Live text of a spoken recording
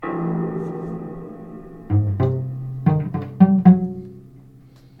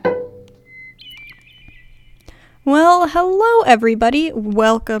Well, hello everybody.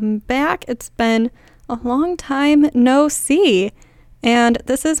 Welcome back. It's been a long time no see. And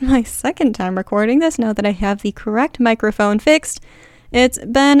this is my second time recording this now that I have the correct microphone fixed. It's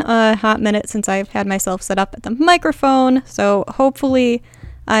been a hot minute since I've had myself set up at the microphone, so hopefully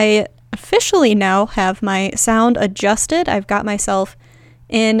I officially now have my sound adjusted. I've got myself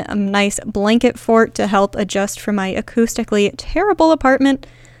in a nice blanket fort to help adjust for my acoustically terrible apartment.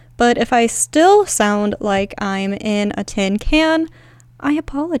 But if I still sound like I'm in a tin can, I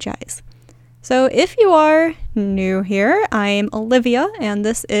apologize. So if you are new here, I'm Olivia, and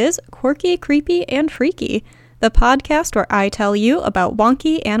this is Quirky, Creepy, and Freaky, the podcast where I tell you about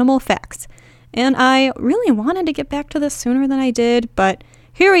wonky animal facts. And I really wanted to get back to this sooner than I did, but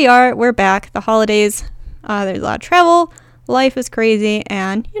here we are, we're back. The holidays, there's a lot of travel, life is crazy,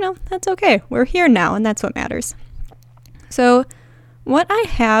 and, that's okay. We're here now, and that's what matters. So what I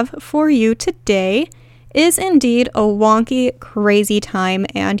have for you today is indeed a wonky, crazy time,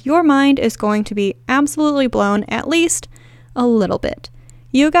 and your mind is going to be absolutely blown at least a little bit.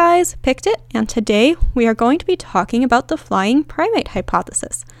 You guys picked it, and today we are going to be talking about the flying primate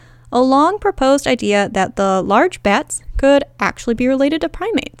hypothesis, a long proposed idea that the large bats could actually be related to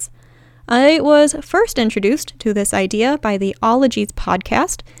primates. I was first introduced to this idea by the Ologies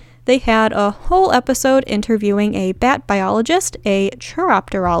podcast. They had a whole episode interviewing a bat biologist, a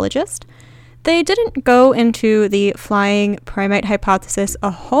chiropterologist. They didn't go into the flying primate hypothesis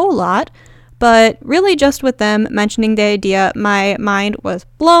a whole lot, but really just with them mentioning the idea, my mind was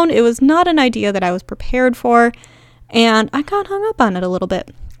blown. It was not an idea that I was prepared for, and I got hung up on it a little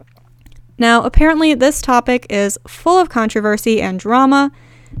bit. Now, apparently this topic is full of controversy and drama.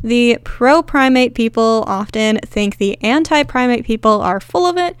 The pro-primate people often think the anti-primate people are full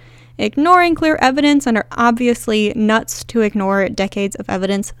of it, ignoring clear evidence, and are obviously nuts to ignore decades of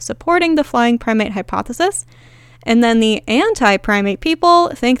evidence supporting the flying primate hypothesis. And then the anti-primate people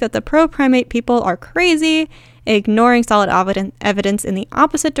think that the pro-primate people are crazy, ignoring solid evidence in the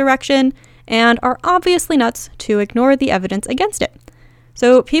opposite direction, and are obviously nuts to ignore the evidence against it.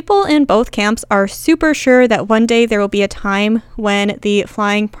 So people in both camps are super sure that one day there will be a time when the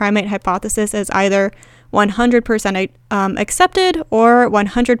flying primate hypothesis is either 100% accepted or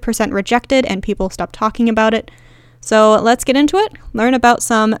 100% rejected and people stop talking about it. So let's get into it, learn about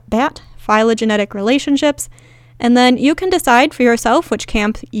some bat phylogenetic relationships, and then you can decide for yourself which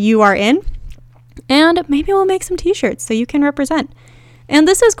camp you are in, and maybe we'll make some t-shirts so you can represent. And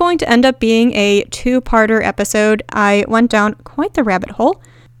this is going to end up being a two-parter episode. I went down quite the rabbit hole.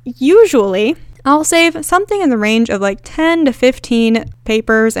 Usually, I'll save something in the range of like 10 to 15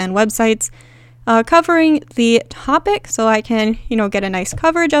 papers and websites covering the topic so I can, get a nice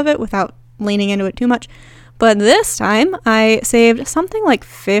coverage of it without leaning into it too much. But this time, I saved something like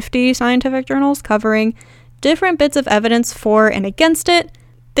 50 scientific journals covering different bits of evidence for and against it.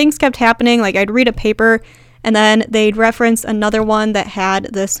 Things kept happening, like I'd read a paper and then they'd reference another one that had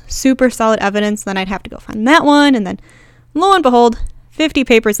this super solid evidence. Then I'd have to go find that one. And then lo and behold, 50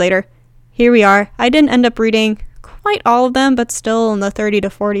 papers later, here we are. I didn't end up reading quite all of them, but still in the 30 to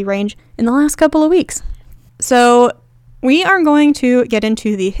 40 range in the last couple of weeks. So we are going to get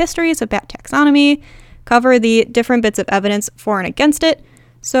into the histories of bat taxonomy, cover the different bits of evidence for and against it.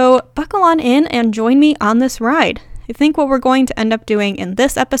 So buckle on in and join me on this ride. I think what we're going to end up doing in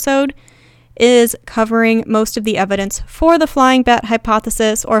this episode is covering most of the evidence for the flying bat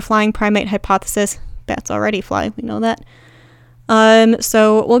hypothesis or flying primate hypothesis. Bats already fly, we know that.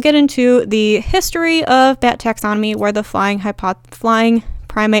 So we'll get into the history of bat taxonomy, where the flying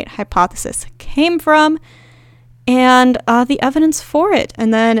primate hypothesis came from, and the evidence for it.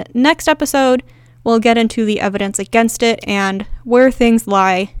 And then next episode, we'll get into the evidence against it and where things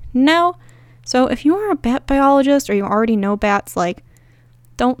lie now. So if you are a bat biologist or you already know bats,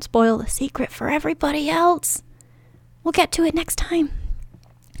 don't spoil the secret for everybody else. We'll get to it next time.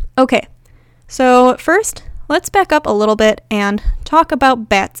 Okay, so first, let's back up a little bit and talk about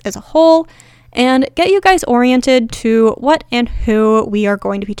bats as a whole and get you guys oriented to what and who we are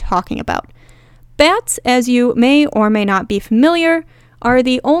going to be talking about. Bats, as you may or may not be familiar, are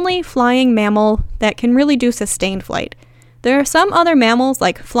the only flying mammal that can really do sustained flight. There are some other mammals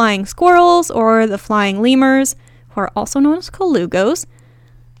like flying squirrels or the flying lemurs, who are also known as colugos.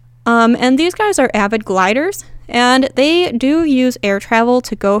 And these guys are avid gliders, and they do use air travel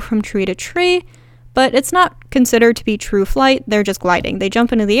to go from tree to tree, but it's not considered to be true flight. They're just gliding. They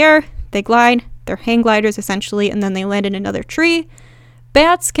jump into the air, they glide, they're hang gliders essentially, and then they land in another tree.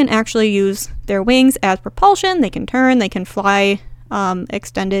 Bats can actually use their wings as propulsion. They can turn, they can fly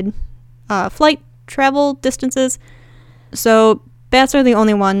extended flight travel distances. So bats are the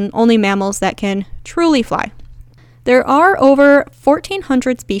only mammals that can truly fly. There are over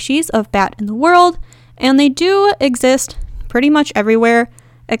 1,400 species of bat in the world, and they do exist pretty much everywhere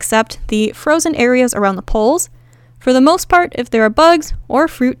except the frozen areas around the poles. For the most part, if there are bugs or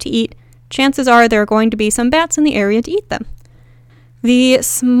fruit to eat, chances are there are going to be some bats in the area to eat them. The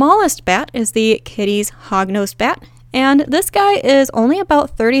smallest bat is the Kitti's hognose bat, and this guy is only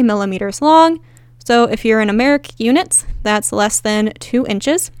about 30 millimeters long, so if you're in American units, that's less than 2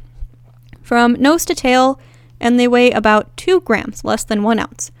 inches. From nose to tail, and they weigh about 2 grams, less than 1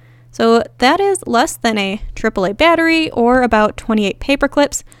 ounce. So that is less than a AAA battery, or about 28 paper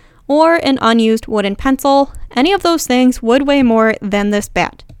clips, or an unused wooden pencil. Any of those things would weigh more than this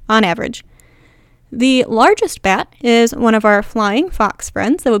bat, on average. The largest bat is one of our flying fox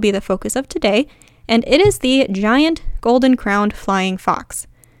friends that will be the focus of today, and it is the giant golden-crowned flying fox.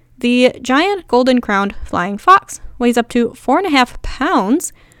 The giant golden-crowned flying fox weighs up to 4.5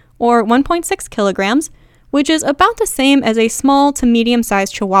 pounds, or 1.6 kilograms, which is about the same as a small to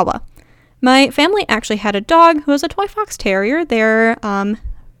medium-sized Chihuahua. My family actually had a dog who was a toy fox terrier. They're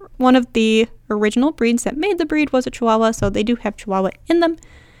one of the original breeds that made the breed was a Chihuahua, so they do have Chihuahua in them.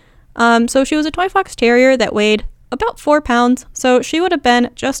 So she was a toy fox terrier that weighed about 4 pounds, so she would have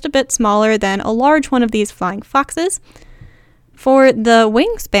been just a bit smaller than a large one of these flying foxes. For the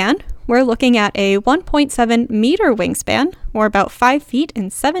wingspan, we're looking at a 1.7 meter wingspan, or about 5 feet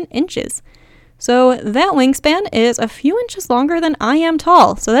and 7 inches. So that wingspan is a few inches longer than I am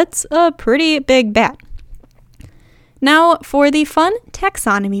tall, so that's a pretty big bat. Now, for the fun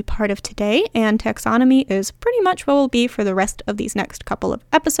taxonomy part of today, and taxonomy is pretty much what will be for the rest of these next couple of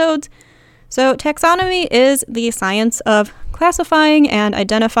episodes. So taxonomy is the science of classifying and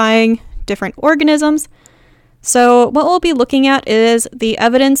identifying different organisms. So what we'll be looking at is the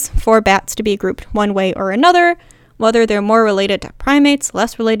evidence for bats to be grouped one way or another, whether they're more related to primates,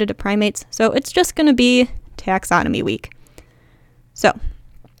 less related to primates. So it's just going to be taxonomy week. So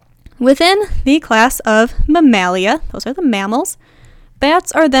within the class of Mammalia, those are the mammals,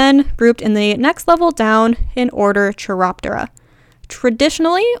 bats are then grouped in the next level down in order Chiroptera.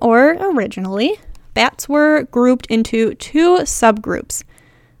 Traditionally, or originally, bats were grouped into 2 subgroups.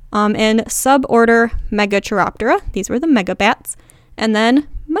 In suborder Megachiroptera, these were the megabats, and then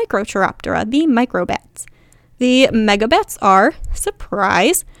Microchiroptera, the microbats. The megabats are,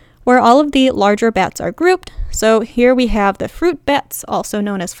 surprise, where all of the larger bats are grouped. So here we have the fruit bats, also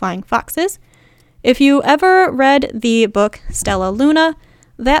known as flying foxes. If you ever read the book Stella Luna,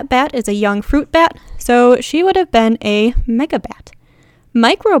 that bat is a young fruit bat, so she would have been a megabat.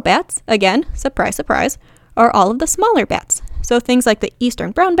 Microbats, again, surprise, surprise, are all of the smaller bats. So things like the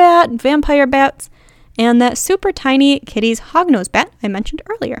eastern brown bat, vampire bats, and that super tiny Kitti's hognose bat I mentioned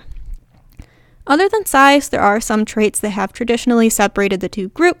earlier. Other than size, there are some traits that have traditionally separated the 2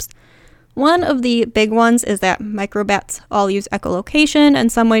 groups. One of the big ones is that microbats all use echolocation in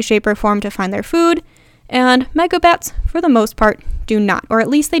some way, shape, or form to find their food, and megabats, for the most part, do not, or at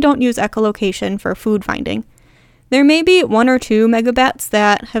least they don't use echolocation for food finding. There may be 1 or 2 megabats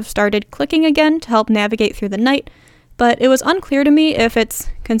that have started clicking again to help navigate through the night, but it was unclear to me if it's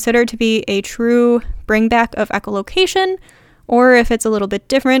considered to be a true bringback of echolocation, or if it's a little bit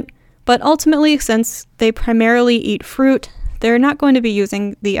different. But ultimately, since they primarily eat fruit, they're not going to be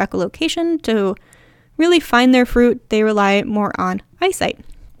using the echolocation to really find their fruit. They rely more on eyesight.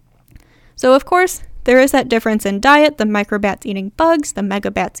 So of course, there is that difference in diet, the microbats eating bugs, the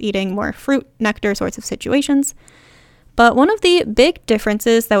megabats eating more fruit, nectar sorts of situations. But one of the big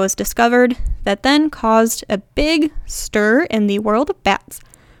differences that was discovered that then caused a big stir in the world of bats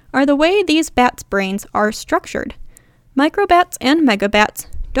are the way these bats' brains are structured. Microbats and megabats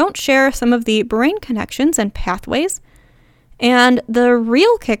don't share some of the brain connections and pathways. And the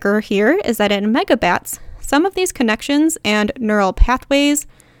real kicker here is that in megabats, some of these connections and neural pathways,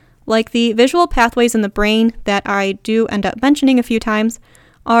 like the visual pathways in the brain that I do end up mentioning a few times,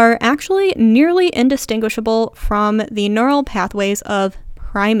 are actually nearly indistinguishable from the neural pathways of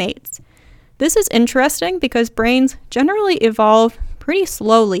primates. This is interesting because brains generally evolve pretty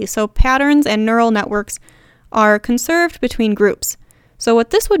slowly, so patterns and neural networks are conserved between groups. So what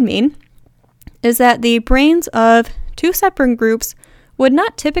this would mean is that the brains of 2 separate groups would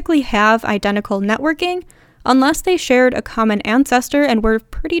not typically have identical networking unless they shared a common ancestor and were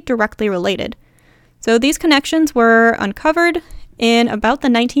pretty directly related. So these connections were uncovered in about the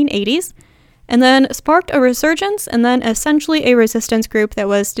 1980s and then sparked a resurgence and then essentially a resistance group that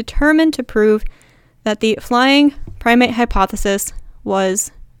was determined to prove that the flying primate hypothesis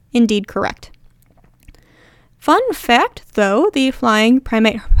was indeed correct. Fun fact, though, the flying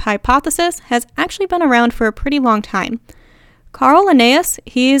primate hypothesis has actually been around for a pretty long time. Carl Linnaeus,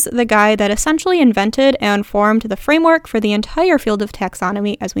 he's the guy that essentially invented and formed the framework for the entire field of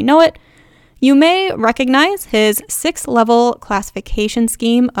taxonomy as we know it. You may recognize his 6-level classification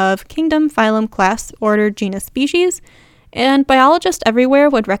scheme of kingdom, phylum, class, order, genus, species, and biologists everywhere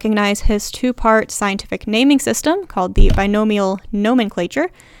would recognize his 2-part scientific naming system called the binomial nomenclature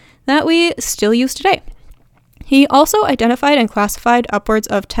that we still use today. He also identified and classified upwards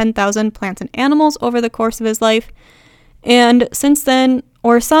of 10,000 plants and animals over the course of his life. And since then,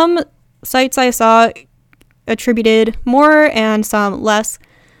 or some sites I saw attributed more and some less.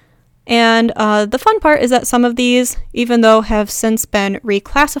 And the fun part is that some of these, even though have since been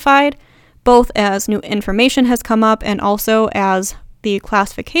reclassified, both as new information has come up and also as the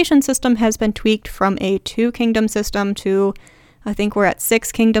classification system has been tweaked from a 2-kingdom system to, I think we're at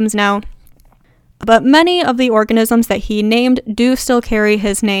 6 kingdoms now. But many of the organisms that he named do still carry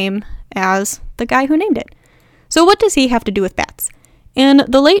his name as the guy who named it. So what does he have to do with bats? In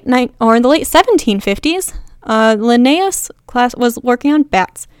the late 1750s, Linnaeus was working on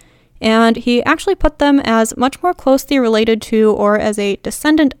bats, and he actually put them as much more closely related to or as a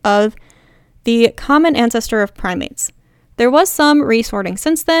descendant of the common ancestor of primates. There was some resorting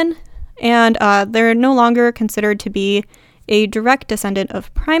since then, and they're no longer considered to be a direct descendant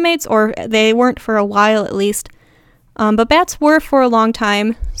of primates, or they weren't for a while at least. But bats were for a long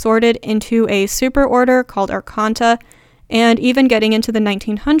time sorted into a superorder called Arconta, and even getting into the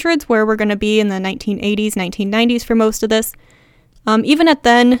 1900s, where we're going to be in the 1980s, 1990s for most of this. Even at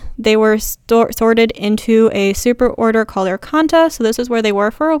then, they were sorted into a superorder called Arconta, so this is where they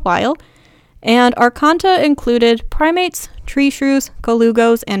were for a while. And Arconta included primates, tree shrews,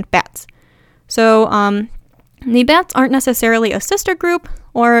 colugos, and bats. So the bats aren't necessarily a sister group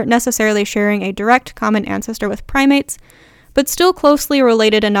or necessarily sharing a direct common ancestor with primates, but still closely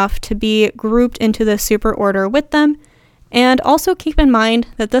related enough to be grouped into the superorder with them. And also keep in mind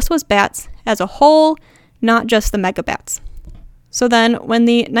that this was bats as a whole, not just the megabats. So then when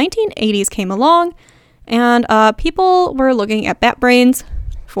the 1980s came along and people were looking at bat brains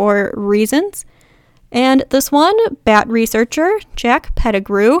for reasons, and this one bat researcher, Jack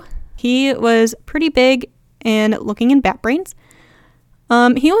Pettigrew, he was pretty big in looking in bat brains.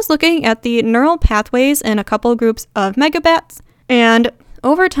 He was looking at the neural pathways in a couple groups of megabats, and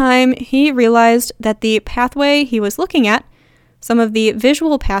over time he realized that the pathway he was looking at, some of the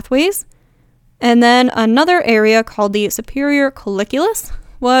visual pathways, and then another area called the superior colliculus,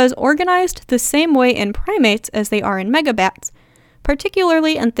 was organized the same way in primates as they are in megabats,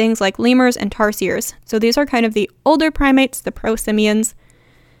 particularly in things like lemurs and tarsiers. So these are kind of the older primates, the prosimians.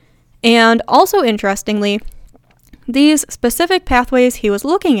 And also interestingly, these specific pathways he was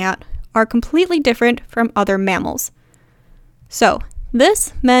looking at are completely different from other mammals. So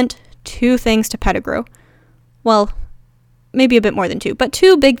this meant 2 things to Pettigrew. Well, maybe a bit more than 2, but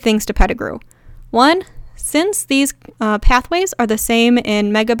 2 big things to Pettigrew. One, since these pathways are the same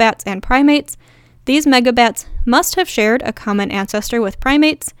in megabats and primates, these megabats must have shared a common ancestor with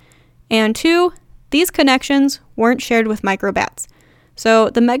primates. And 2, these connections weren't shared with microbats. So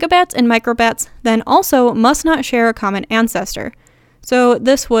the megabats and microbats then also must not share a common ancestor. So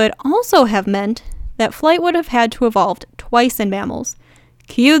this would also have meant that flight would have had to evolve twice in mammals.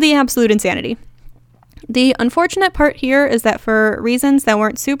 Cue the absolute insanity. The unfortunate part here is that for reasons that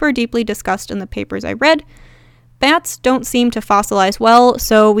weren't super deeply discussed in the papers I read, bats don't seem to fossilize well,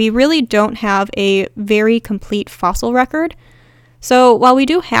 so we really don't have a very complete fossil record. So while we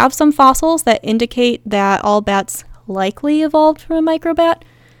do have some fossils that indicate that all bats likely evolved from a microbat,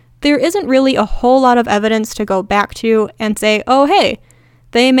 there isn't really a whole lot of evidence to go back to and say, oh hey,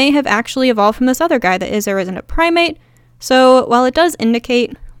 they may have actually evolved from this other guy that is or isn't a primate. So while it does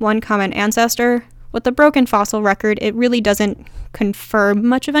indicate one common ancestor, with the broken fossil record, it really doesn't confirm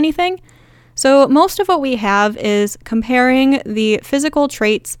much of anything. So most of what we have is comparing the physical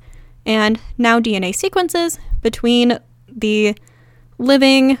traits and now DNA sequences between the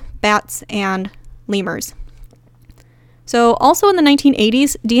living bats and lemurs. So also in the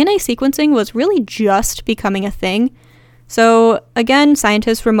 1980s, DNA sequencing was really just becoming a thing. So again,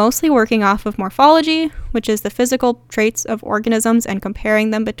 scientists were mostly working off of morphology, which is the physical traits of organisms and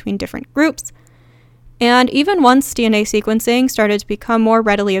comparing them between different groups. And even once DNA sequencing started to become more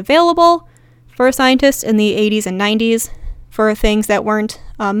readily available for scientists in the 80s and 90s for things that weren't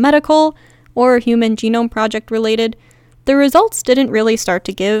medical or Human Genome Project related, the results didn't really start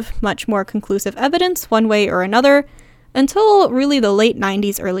to give much more conclusive evidence one way or another until really the late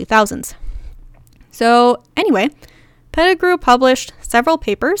 90s, early thousands. So anyway, Pettigrew published several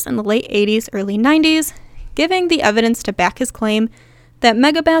papers in the late 80s, early 90s, giving the evidence to back his claim that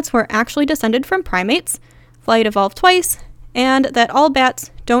megabats were actually descended from primates, flight evolved twice, and that all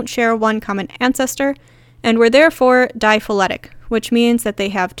bats don't share one common ancestor, and were therefore diphyletic, which means that they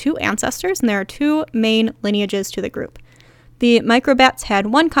have two ancestors, and there are two main lineages to the group. The microbats had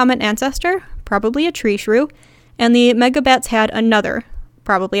one common ancestor, probably a tree shrew, and the megabats had another,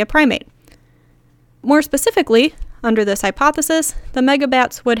 probably a primate. More specifically, under this hypothesis, the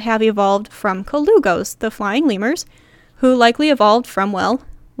megabats would have evolved from colugos, the flying lemurs, who likely evolved from, well,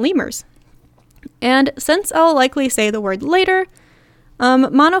 lemurs. And since I'll likely say the word later,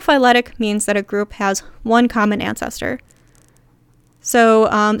 monophyletic means that a group has one common ancestor. So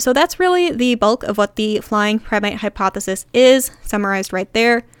that's really the bulk of what the flying primate hypothesis is, summarized right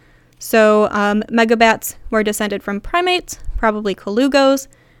there. So megabats were descended from primates, probably colugos,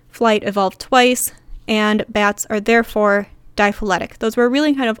 flight evolved twice, and bats are therefore diphyletic. Those were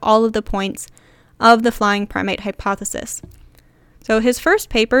really kind of all of the points of the flying primate hypothesis. So his first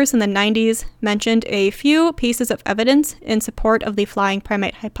papers in the 90s mentioned a few pieces of evidence in support of the flying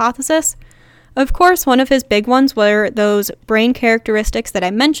primate hypothesis. Of course, one of his big ones were those brain characteristics that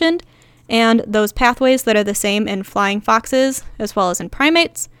I mentioned, and those pathways that are the same in flying foxes as well as in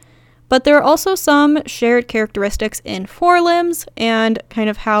primates. But there are also some shared characteristics in forelimbs and kind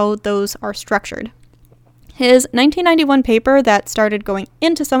of how those are structured. His 1991 paper that started going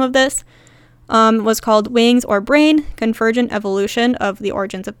into some of this was called Wings or Brain, Convergent Evolution of the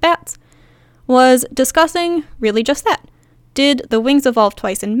Origins of Bats, was discussing really just that. Did the wings evolve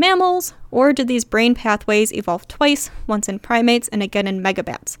twice in mammals, or did these brain pathways evolve twice, once in primates and again in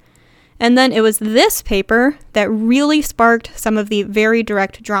megabats? And then it was this paper that really sparked some of the very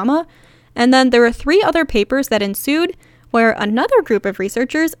direct drama, and then there were 3 other papers that ensued where another group of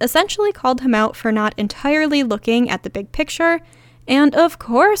researchers essentially called him out for not entirely looking at the big picture. And of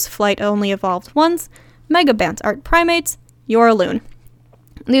course, flight only evolved once, megabats aren't primates, you're a loon.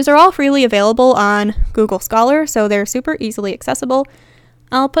 These are all freely available on Google Scholar, so they're super easily accessible.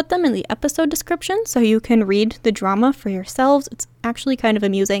 I'll put them in the episode description so you can read the drama for yourselves. It's actually kind of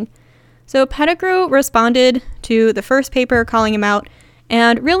amusing. So Pettigrew responded to the first paper calling him out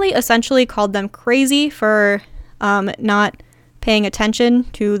and really essentially called them crazy for not paying attention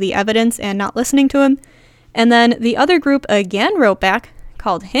to the evidence and not listening to him. And then the other group again wrote back,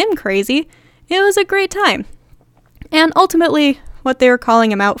 called him crazy. It was a great time. And ultimately, what they were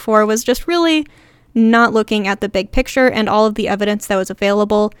calling him out for was just really not looking at the big picture and all of the evidence that was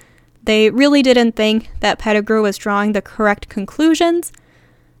available. They really didn't think that Pettigrew was drawing the correct conclusions.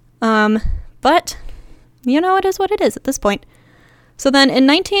 But, it is what it is at this point. So then in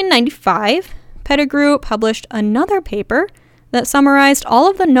 1995, Pettigrew published another paper that summarized all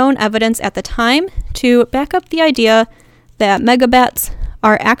of the known evidence at the time to back up the idea that megabats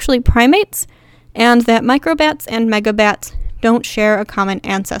are actually primates and that microbats and megabats don't share a common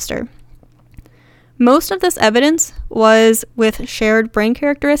ancestor. Most of this evidence was with shared brain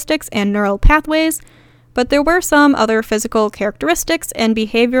characteristics and neural pathways, but there were some other physical characteristics and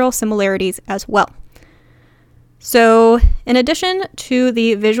behavioral similarities as well. So, in addition to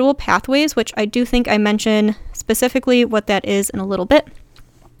the visual pathways, which I do think I mention specifically what that is in a little bit,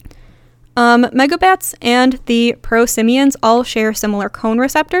 megabats and the prosimians all share similar cone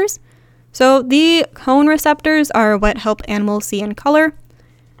receptors. So the cone receptors are what help animals see in color.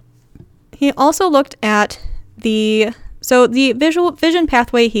 He also looked at the visual vision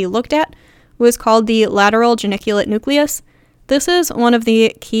pathway he looked at was called the lateral geniculate nucleus. This is one of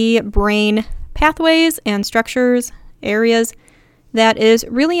the key brain pathways and structures, areas, that is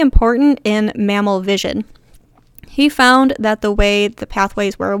really important in mammal vision. He found that the way the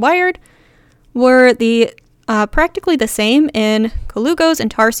pathways were wired were practically the same in colugos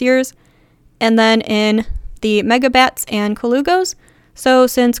and tarsiers, and then in the megabats and colugos. So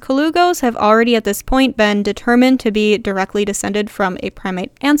since colugos have already at this point been determined to be directly descended from a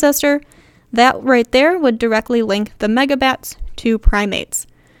primate ancestor, that right there would directly link the megabats to primates.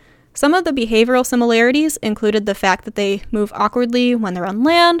 Some of the behavioral similarities included the fact that they move awkwardly when they're on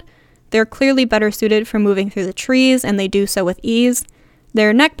land, they're clearly better suited for moving through the trees, and they do so with ease.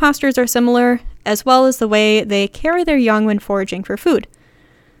 Their neck postures are similar, as well as the way they carry their young when foraging for food.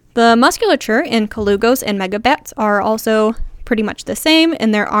 The musculature in colugos and megabats are also pretty much the same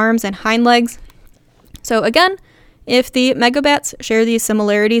in their arms and hind legs. So again, if the megabats share these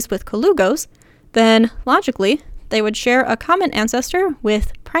similarities with colugos, then logically, they would share a common ancestor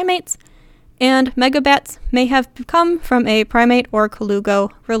with primates, and megabats may have come from a primate or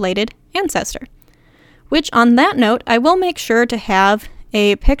colugo-related ancestor. Which, on that note, I will make sure to have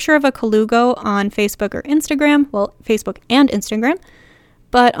a picture of a colugo on Facebook or Instagram, well, Facebook and Instagram,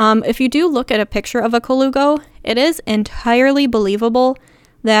 but if you do look at a picture of a colugo, it is entirely believable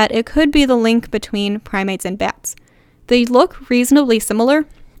that it could be the link between primates and bats. they look reasonably similar,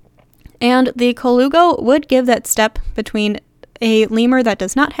 and the colugo would give that step between a lemur that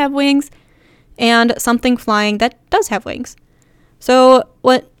does not have wings and something flying that does have wings. So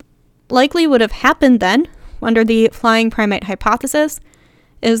what likely would have happened then, under the flying primate hypothesis,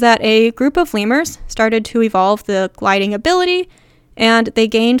 is that a group of lemurs started to evolve the gliding ability, and they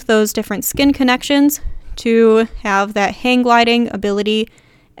gained those different skin connections to have that hang gliding ability,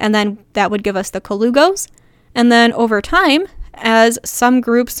 and then that would give us the colugos. And then over time, as some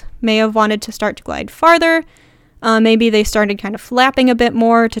groups may have wanted to start to glide farther, maybe they started kind of flapping a bit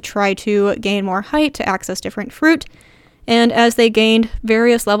more to try to gain more height to access different fruit. And as they gained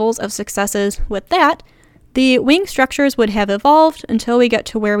various levels of successes with that, the wing structures would have evolved until we get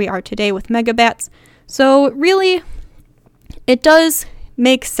to where we are today with megabats. So really, it does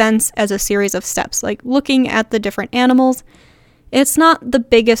make sense as a series of steps. Like looking at the different animals, it's not the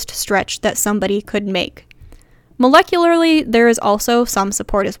biggest stretch that somebody could make. Molecularly, there is also some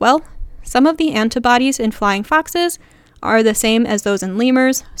support as well. Some of the antibodies in flying foxes are the same as those in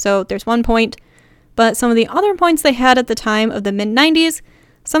lemurs, so there's one point. But some of the other points they had at the time of the mid-90s,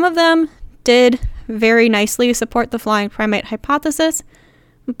 some of them did very nicely support the flying primate hypothesis,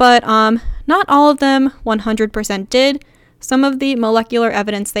 but not all of them 100% did. Some of the molecular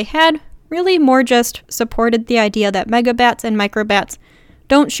evidence they had really more just supported the idea that megabats and microbats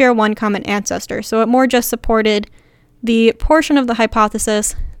don't share one common ancestor, so it more just supported the portion of the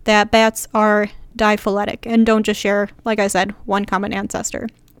hypothesis that bats are diphyletic and don't just share, like I said, one common ancestor.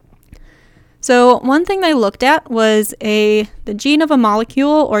 So one thing they looked at was the gene of a molecule,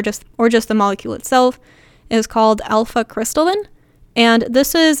 or just the molecule itself, is called alpha crystalline, and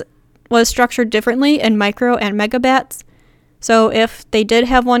this was structured differently in micro and megabats. So if they did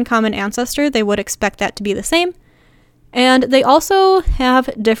have one common ancestor, they would expect that to be the same. And they also have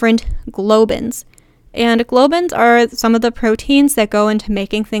different globins. And globins are some of the proteins that go into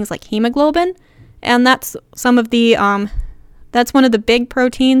making things like hemoglobin, and that's one of the big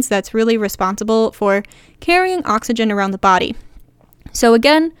proteins that's really responsible for carrying oxygen around the body. So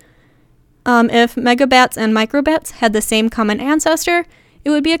again, if megabats and microbats had the same common ancestor, it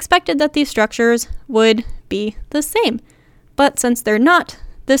would be expected that these structures would be the same. But since they're not,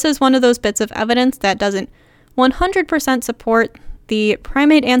 this is one of those bits of evidence that doesn't 100% support the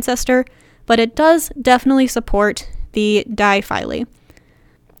primate ancestor, but it does definitely support the diphyly.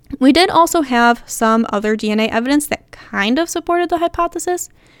 We did also have some other DNA evidence that kind of supported the hypothesis,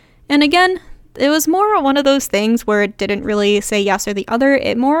 and again, it was more one of those things where it didn't really say yes or the other.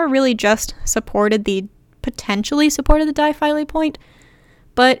 It more really just potentially supported the diphyly point,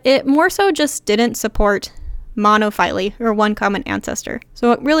 but it more so just didn't support monophyly, or one common ancestor.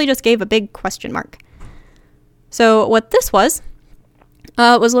 So it really just gave a big question mark. So what this was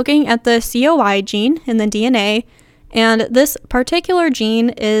looking at the COI gene in the DNA, and this particular gene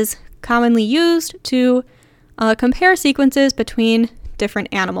is commonly used to compare sequences between different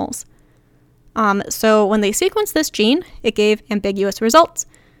animals. So when they sequenced this gene, it gave ambiguous results.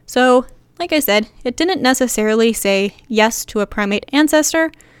 So, like I said, it didn't necessarily say yes to a primate ancestor,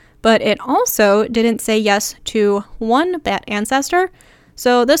 but it also didn't say yes to one bat ancestor.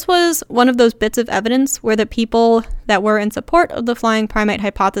 So this was one of those bits of evidence where the people that were in support of the flying primate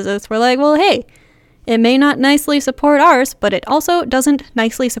hypothesis were like, well, hey, it may not nicely support ours, but it also doesn't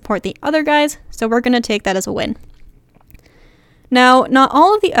nicely support the other guys, so we're going to take that as a win. Now, not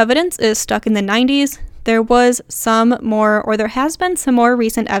all of the evidence is stuck in the 90s. There has been some more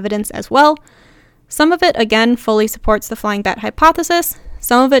recent evidence as well. Some of it, again, fully supports the flying bat hypothesis.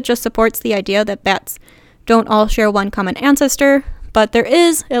 Some of it just supports the idea that bats don't all share one common ancestor, but there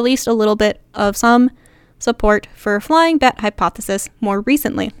is at least a little bit of some support for flying bat hypothesis more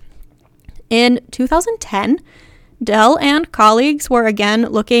recently. In 2010, Dell and colleagues were again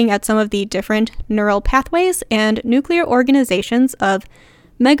looking at some of the different neural pathways and nuclear organizations of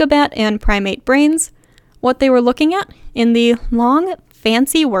megabat and primate brains. What they were looking at in the long,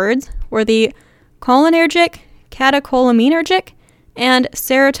 fancy words were the cholinergic, catecholaminergic, and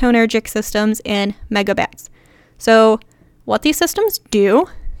serotonergic systems in megabats. So what these systems do,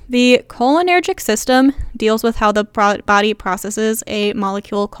 the cholinergic system deals with how the body processes a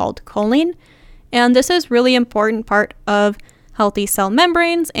molecule called choline, and this is really important part of healthy cell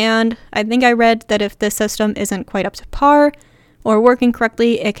membranes, and I think I read that if this system isn't quite up to par or working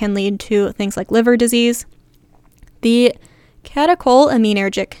correctly, it can lead to things like liver disease. The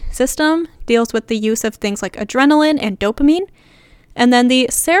catecholaminergic system deals with the use of things like adrenaline and dopamine, and then the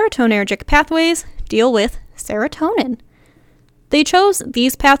serotonergic pathways deal with serotonin. They chose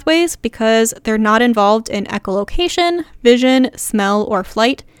these pathways because they're not involved in echolocation, vision, smell, or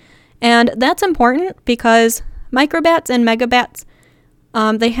flight, and that's important because microbats and megabats,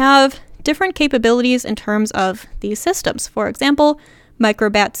 they have different capabilities in terms of these systems. For example,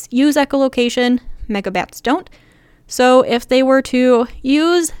 microbats use echolocation, megabats don't. So if they were to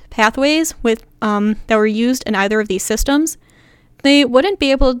use pathways that were used in either of these systems, they wouldn't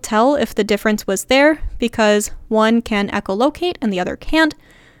be able to tell if the difference was there because one can echolocate and the other can't,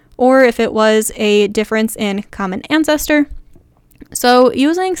 or if it was a difference in common ancestor. So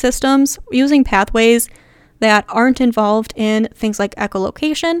using pathways that aren't involved in things like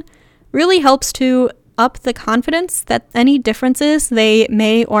echolocation really helps to up the confidence that any differences they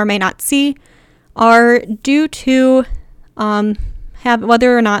may or may not see are due to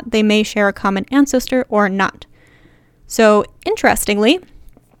whether or not they may share a common ancestor or not. So interestingly,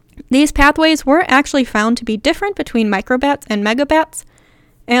 these pathways were actually found to be different between microbats and megabats,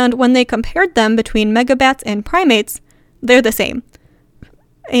 and when they compared them between megabats and primates, they're the same.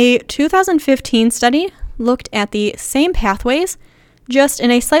 A 2015 study looked at the same pathways, just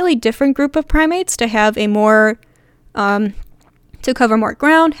in a slightly different group of primates to have a more, to cover more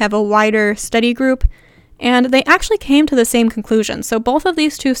ground, have a wider study group, and they actually came to the same conclusion. So both of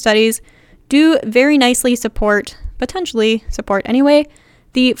these two studies do very nicely potentially support anyway,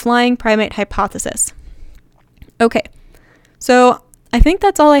 the flying primate hypothesis. Okay, so I think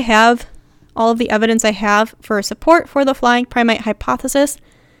that's all of the evidence I have for support for the flying primate hypothesis,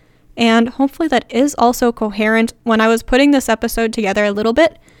 and hopefully that is also coherent. When I was putting this episode together a little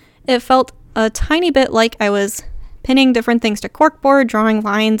bit, it felt a tiny bit like I was pinning different things to corkboard, drawing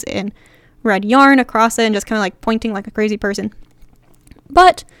lines in red yarn across it, and just kind of like pointing like a crazy person.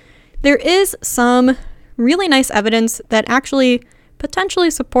 But there is some really nice evidence that actually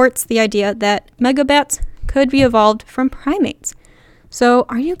potentially supports the idea that megabats could be evolved from primates. So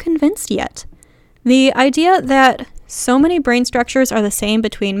are you convinced yet? The idea that so many brain structures are the same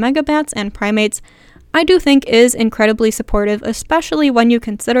between megabats and primates, I do think is incredibly supportive, especially when you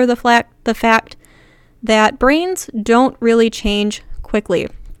consider the fact that brains don't really change quickly.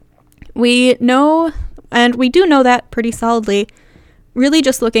 We know, and we do know that pretty solidly, really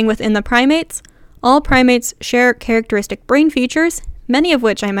just looking within the primates. All primates share characteristic brain features, many of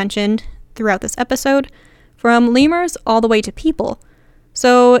which I mentioned throughout this episode, from lemurs all the way to people.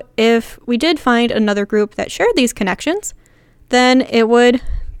 So if we did find another group that shared these connections, then it would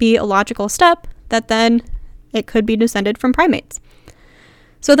be a logical step that then it could be descended from primates.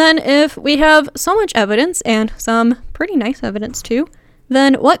 So then if we have so much evidence, and some pretty nice evidence too,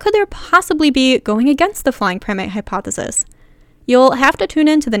 then what could there possibly be going against the flying primate hypothesis? You'll have to tune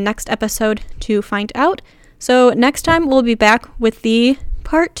in to the next episode to find out. So next time we'll be back with the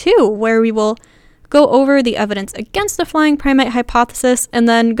part 2, where we will go over the evidence against the flying primate hypothesis, and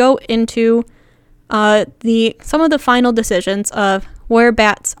then go into some of the final decisions of where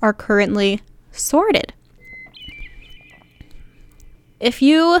bats are currently sorted. If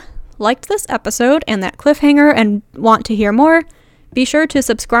you liked this episode and that cliffhanger and want to hear more, be sure to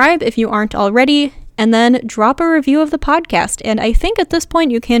subscribe if you aren't already, and then drop a review of the podcast. And I think at this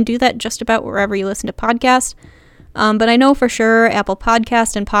point you can do that just about wherever you listen to podcasts. But I know for sure Apple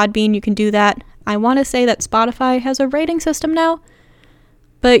Podcast and Podbean, you can do that. I want to say that Spotify has a rating system now.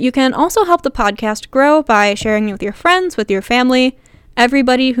 But you can also help the podcast grow by sharing it with your friends, with your family,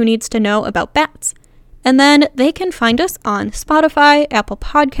 everybody who needs to know about bats. And then they can find us on Spotify, Apple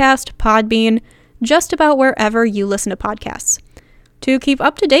Podcast, Podbean, just about wherever you listen to podcasts. To keep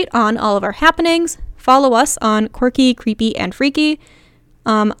up to date on all of our happenings, follow us on Quirky, Creepy, and Freaky.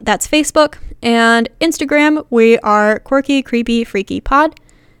 That's Facebook. And Instagram, we are Quirky, Creepy, Freaky Pod.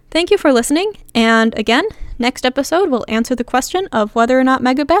 Thank you for listening, and again, next episode we'll answer the question of whether or not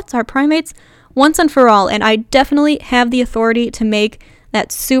megabats are primates once and for all, and I definitely have the authority to make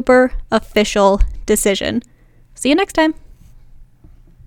that super official decision. See you next time.